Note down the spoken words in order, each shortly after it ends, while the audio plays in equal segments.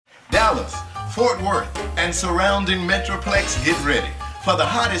Dallas, Fort Worth, and surrounding Metroplex, get ready for the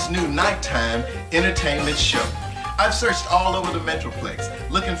hottest new nighttime entertainment show. I've searched all over the Metroplex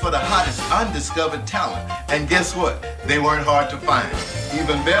looking for the hottest undiscovered talent, and guess what? They weren't hard to find.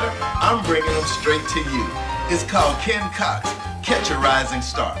 Even better, I'm bringing them straight to you. It's called Kenn Coxx, Catch a Rising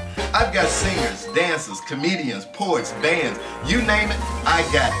Star. I've got singers, dancers, comedians, poets, bands, you name it, I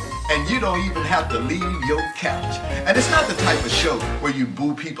got it. And you don't even have to leave your couch. And it's not the type of show where you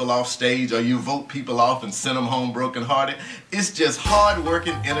boo people off stage or you vote people off and send them home brokenhearted. It's just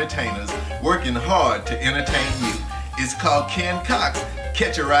hard-working entertainers working hard to entertain you. It's called Kenn Coxx,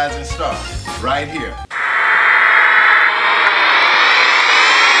 Catch a Rising Star, right here.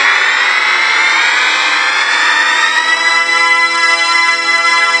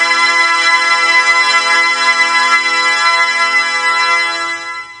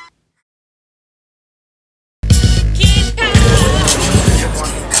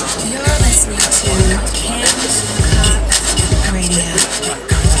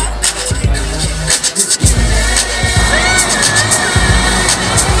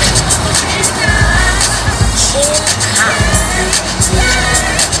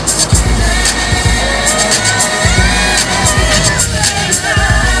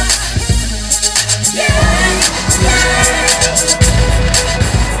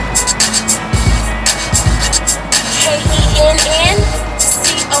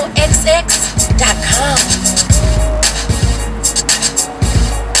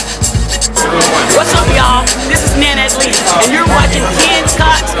 What's up, y'all? This is and you're watching Kenn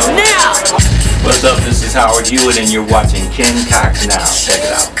Coxx Now. What's up? This is Howard Hewett, and you're watching Kenn Coxx Now. Check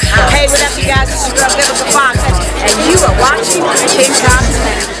it out. Hey, what up, you guys? This is Coxx, and you are watching Kenn Coxx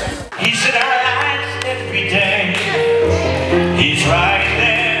Now. He's in our lives every day. He's right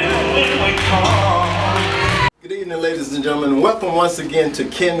there when we call. Good evening, ladies and gentlemen. Welcome once again to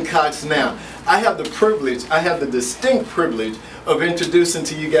Kenn Coxx Now. I have the distinct privilege of introducing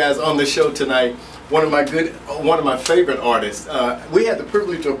to you guys on the show tonight one of my favorite artists. We had the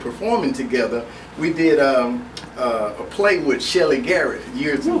privilege of performing together. We did a play with Shelley Garrett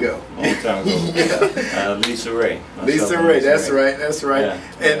years ago. Long time ago. Yeah. Lisa Ray. Lisa Ray, that's right. Yeah.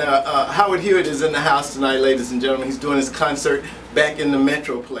 And Howard Hewett is in the house tonight, ladies and gentlemen. He's doing his concert back in the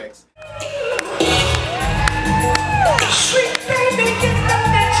Metroplex. Sweet baby, get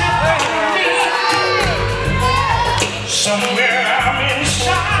that you somewhere I'm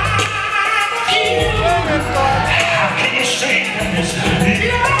inside you. How can you say that this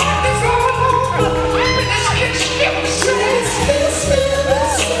love is over? This gets you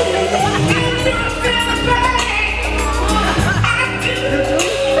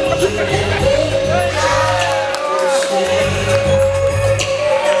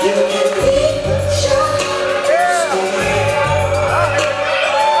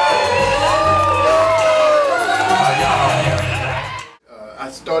I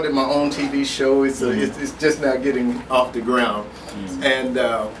started my own TV show. It's just now getting off the ground. And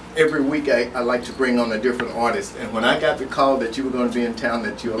every week I like to bring on a different artist. And when I got the call that you were going to be in town,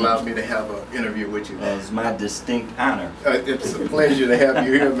 that you allowed me to have an interview with you. It's my distinct honor. It's a pleasure to have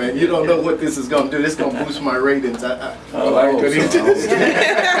you here, man. You don't know what this is going to do. This is going to boost my ratings. I'll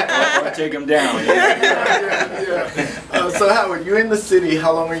take them down. So Howard, you're in the city.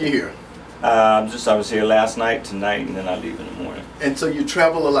 How long are you here? I was here last night, tonight, and then I leave in the morning. And so you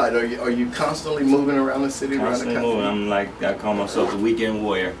travel a lot. Are you constantly moving around the city? Constantly moving. I'm like, I call myself the weekend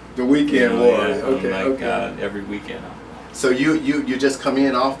warrior. The weekend warrior. Yeah, okay. Okay. Every weekend. So you just come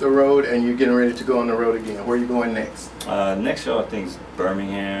in off the road and you're getting ready to go on the road again. Where are you going next? Next show I think is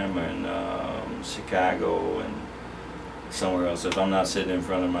Birmingham and Chicago and somewhere else. If I'm not sitting in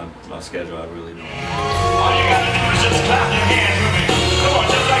front of my schedule, I really don't. All you gotta do is just clap your hands with me. Come on,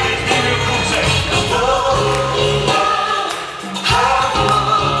 just like this. Be real cool. Say,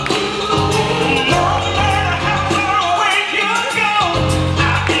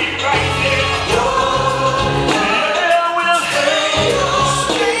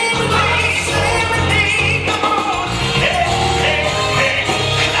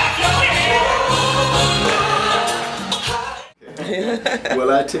 Well,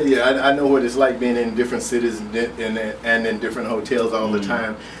 I tell you, I know what it's like being in different cities and in different hotels all the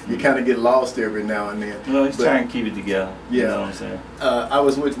time. You kind of get lost every now and then. Well, just try and keep it together. Yeah. You know what I'm saying? I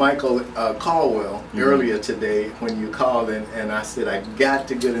was with Michael Caldwell earlier today when you called, and I said I got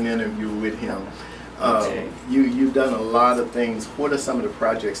to get an interview with him. You've done a lot of things. What are some of the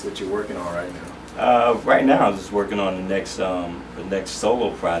projects that you're working on right now? Right now, I'm just working on the next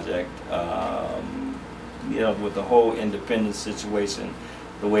solo project. You know, with the whole independent situation,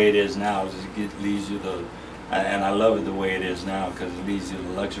 the way it is now, it leaves you And I love it the way it is now, because it leaves you the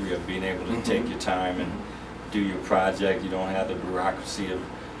luxury of being able to take your time and do your project. You don't have the bureaucracy of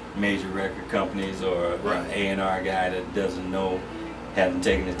major record companies or an A&R guy that doesn't know, haven't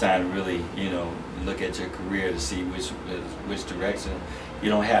taken the time to really, you know, look at your career to see which direction. We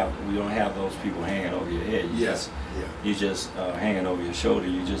don't have those people hanging over your head. You just hanging over your shoulder.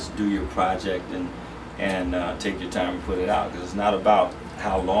 You just do your project and take your time and put it out, because it's not about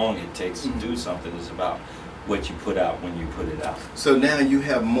how long it takes to do something. It's about what you put out when you put it out. So now you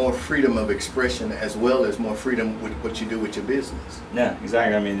have more freedom of expression as well as more freedom with what you do with your business. Yeah,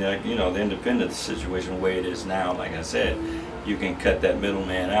 exactly. I mean, you know, the independent situation, the way it is now, like I said, you can cut that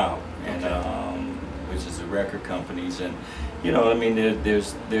middleman out, and which is the record companies. And you know, I mean,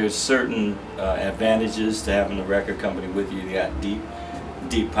 there's certain advantages to having a record company with you. You got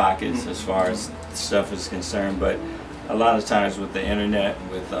deep pockets as far as stuff is concerned, but a lot of times with the internet,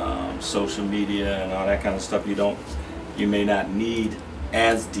 with social media and all that kind of stuff, you may not need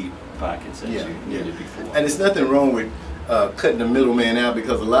as deep pockets as you needed before. And there's nothing wrong with cutting the middleman out,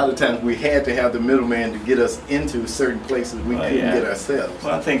 because a lot of times we had to have the middleman to get us into certain places we couldn't get ourselves.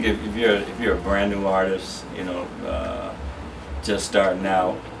 Well, I think if you're a brand new artist, you know, just starting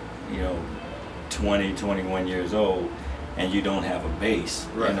out, you know, 20, 21 years old, and you don't have a base,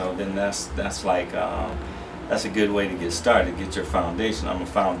 you know, then that's like that's a good way to get started, get your foundation. I'm a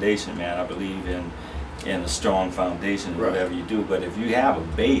foundation man. I believe in a strong foundation in whatever you do. But if you have a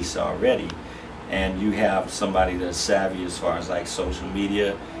base already, and you have somebody that's savvy as far as like social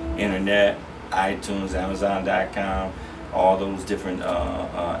media, internet, iTunes, Amazon.com, all those different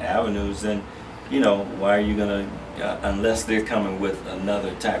avenues, then, you know, why are you gonna, unless they're coming with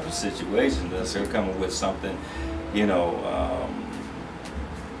another type of situation, unless they're coming with something, you know,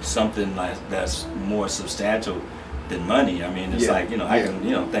 something like that's more substantial than money. I mean, it's like, you know, I can,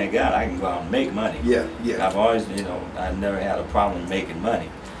 you know, thank God I can go out and make money. I've always, you know, I've never had a problem making money.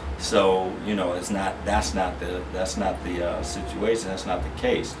 So, you know, that's not the situation. That's not the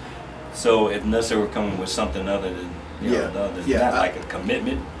case. So, unless they were coming with something other than, you know, other than that, like a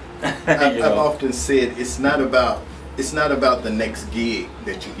commitment. I've often said it's not about the next gig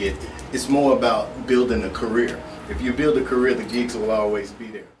that you get. It's more about building a career. If you build a career, the gigs will always be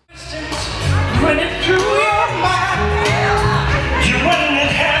there. Running through your mind, you wouldn't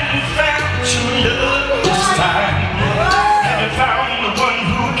have you found true love this time. Have you found the one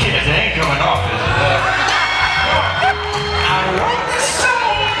who cares? It ain't coming off, is it? I wrote this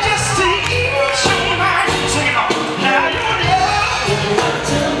song just to ease your mind. Sing it off. Now your love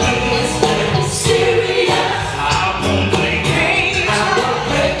to me is very serious. I won't play games. I won't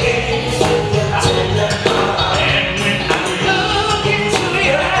play games with you till the heart. And when I look into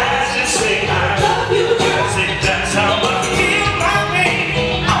your eyes, you say I love you, girl. Say that's how I feel, my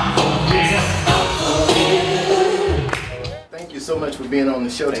baby. I'm for real. Thank you so much for being on the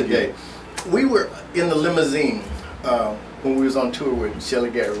show today. We were in the limousine when we was on tour with Shelly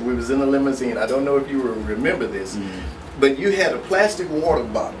Garrett. We was in the limousine. I don't know if you remember this, but you had a plastic water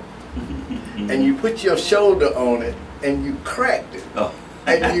bottle, and you put your shoulder on it, and you cracked it.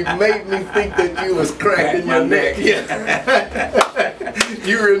 And you made me think that you was cracking your neck.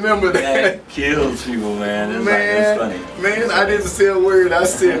 You remember that? That kills people, man. It's like, funny. Man, I didn't say a word. I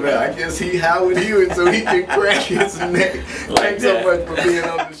said, man, I guess he Howard Hewett so he can crack his neck. Like Thanks so much for being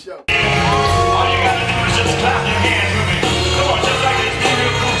on the show. All you gotta do is just clap your hands with me. Come on, just like this. Be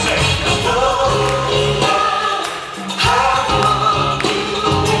real cool. Say,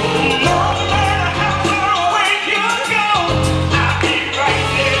 no matter how far away you go, I'll be right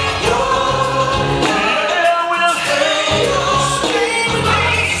there. Yeah, we'll stay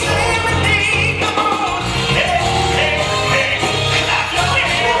with me. Come on, hey, clap your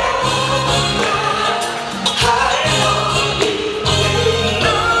hands.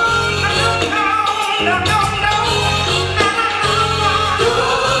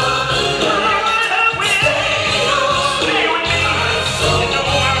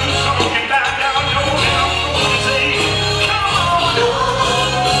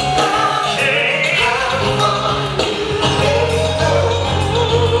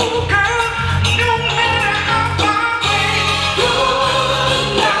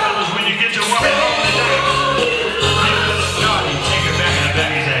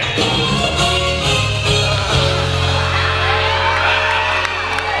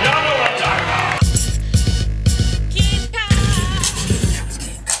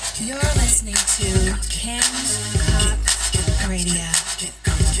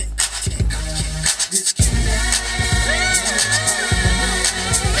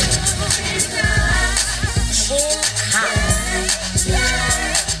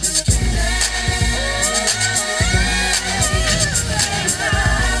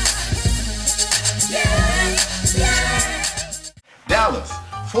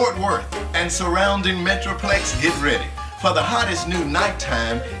 Fort Worth, and surrounding Metroplex, get ready for the hottest new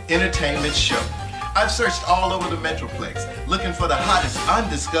nighttime entertainment show. I've searched all over the Metroplex looking for the hottest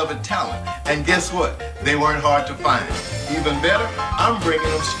undiscovered talent, and guess what? They weren't hard to find. Even better, I'm bringing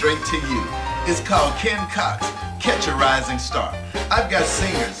them straight to you. It's called Kenn Coxx, Catch a Rising Star. I've got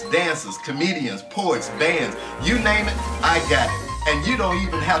singers, dancers, comedians, poets, bands, you name it, I got it. And you don't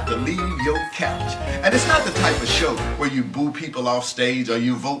even have to leave your couch. And it's not the type of show where you boo people off stage or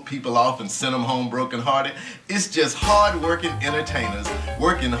you vote people off and send them home brokenhearted. It's just hard-working entertainers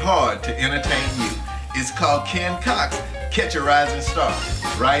working hard to entertain you. It's called Kenn Coxx, Catch a Rising Star,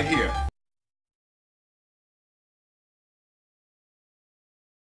 right here